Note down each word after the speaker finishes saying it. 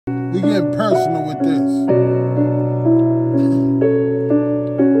We getting personal with this.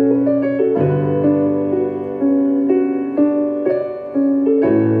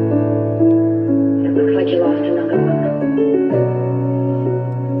 It looks like you lost another one.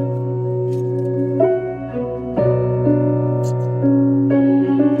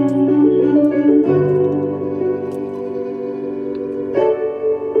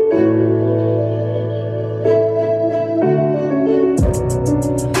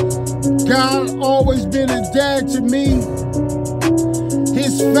 God always been a dad to me.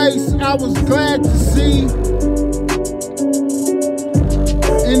 His face I was glad to see.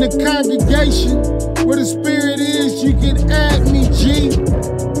 In the congregation where the spirit is, you can add me, G.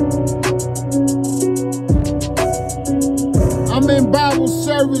 I'm in Bible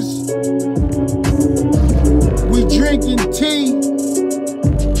service. We drinking tea.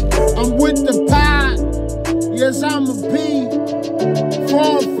 I'm with the pie. Yes, I'm a P.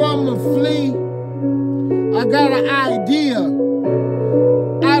 Far from a flea. I got an idea.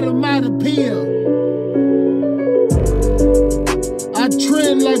 Automatopoeia. I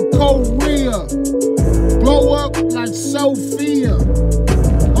trend like Korea. Blow up like Sophia.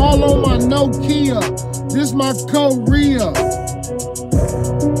 All on my Nokia. This my Korea.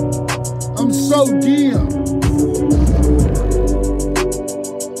 I'm so dear.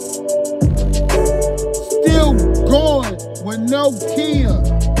 Still going with no Kia.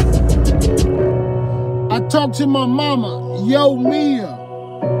 I talk to my mama, yo Mia.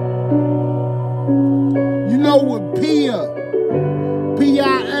 You know what Pia,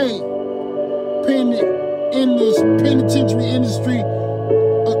 P-I-A, Penitentiary Industry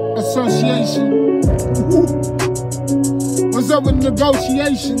Association. What's up with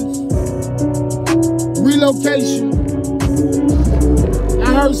negotiations? Relocation. I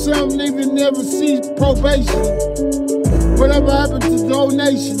heard some even never see probation. Whatever happened to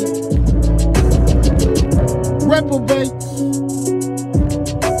donation? Reprobates.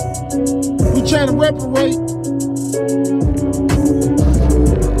 We trying to reparate.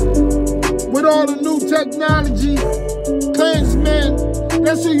 With all the new technology, Klansmen,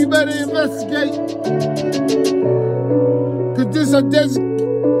 that's who you better investigate. Cause this a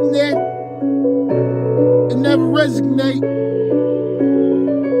designate and never resignate.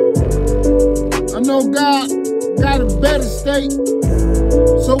 I know God got a better state.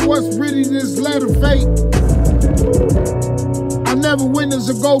 So what's really this letter fate? I never witnessed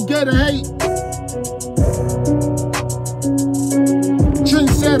a go-getter hate.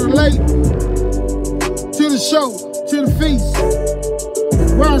 Trendsetter late. To the show, to the feast.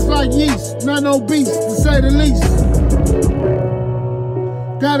 Rise like yeast, not no beast, to say the least.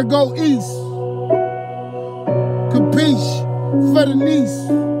 Gotta go east. Capiche for the niece.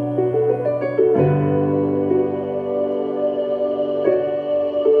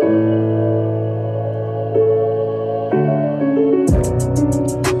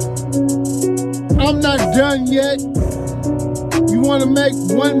 I'm not done yet. You wanna make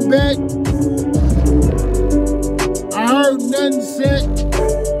one bet? I heard none said.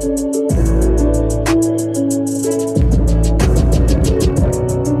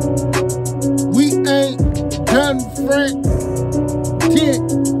 We ain't done friend. Tick.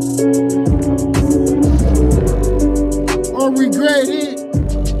 Or regret it.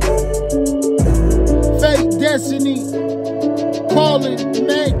 Fake destiny. Call it,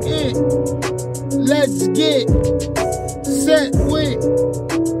 make it. Let's get set with.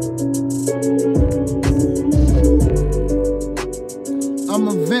 I'm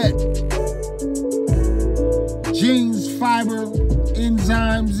a vet. Genes, fiber,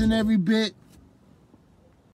 enzymes in every bit.